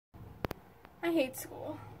I hate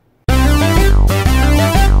school.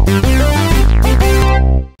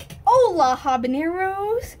 Hola,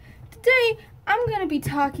 habaneros! Today, I'm going to be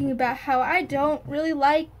talking about how I don't really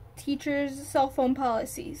like teachers' cell phone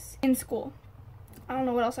policies in school. I don't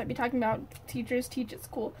know what else I'd be talking about. Teachers teach at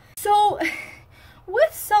school. So,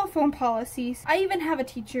 with cell phone policies, I even have a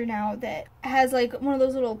teacher now that has like one of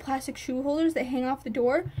those little plastic shoe holders that hang off the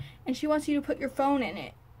door, and she wants you to put your phone in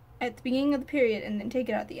it at the beginning of the period and then take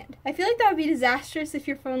it out at the end. I feel like that would be disastrous if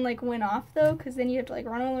your phone like went off though, because then you have to like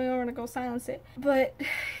run all the way over to go silence it. But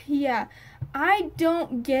yeah, I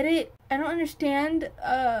don't get it. I don't understand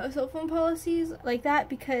cell phone policies like that,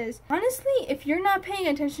 because honestly, if you're not paying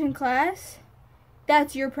attention in class,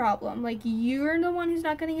 that's your problem. Like, you're the one who's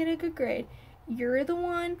not going to get a good grade. You're the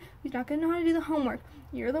one who's not going to know how to do the homework.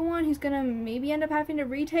 You're the one who's going to maybe end up having to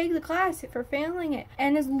retake the class for failing it.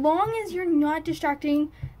 And as long as you're not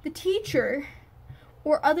distracting the teacher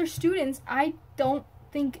or other students, I don't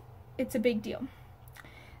think it's a big deal.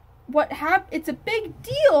 It's a big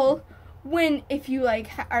deal when, if you like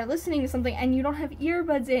are listening to something and you don't have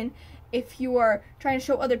earbuds in, if you are trying to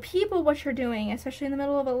show other people what you're doing, especially in the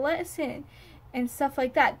middle of a lesson and stuff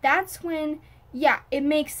like that. That's when, yeah, it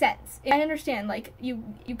makes sense. I understand, like, you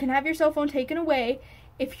can have your cell phone taken away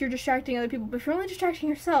if you're distracting other people, but if you're only distracting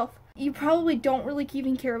yourself, you probably don't really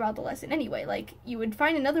even care about the lesson anyway. Like, you would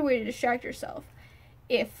find another way to distract yourself.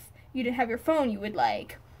 If you didn't have your phone, you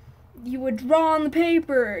would draw on the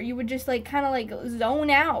paper, you would just like kind of like zone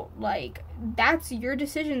out. Like, that's your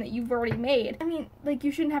decision that you've already made. I mean, like,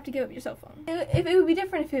 you shouldn't have to give up your cell phone. It would be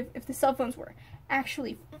different if the cell phones were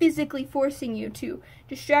actually physically forcing you to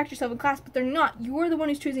distract yourself in class, but they're not. You're the one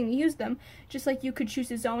who's choosing to use them, just like you could choose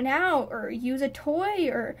to zone out or use a toy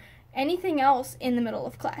or anything else in the middle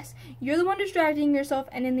of class. You're the one distracting yourself,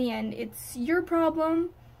 and in the end, it's your problem,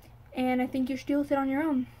 and I think you should deal with it on your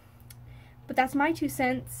own. But that's my 2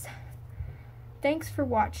 cents. Thanks for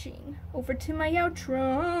watching. Over to my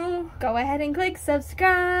outro. Go ahead and click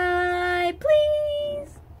subscribe.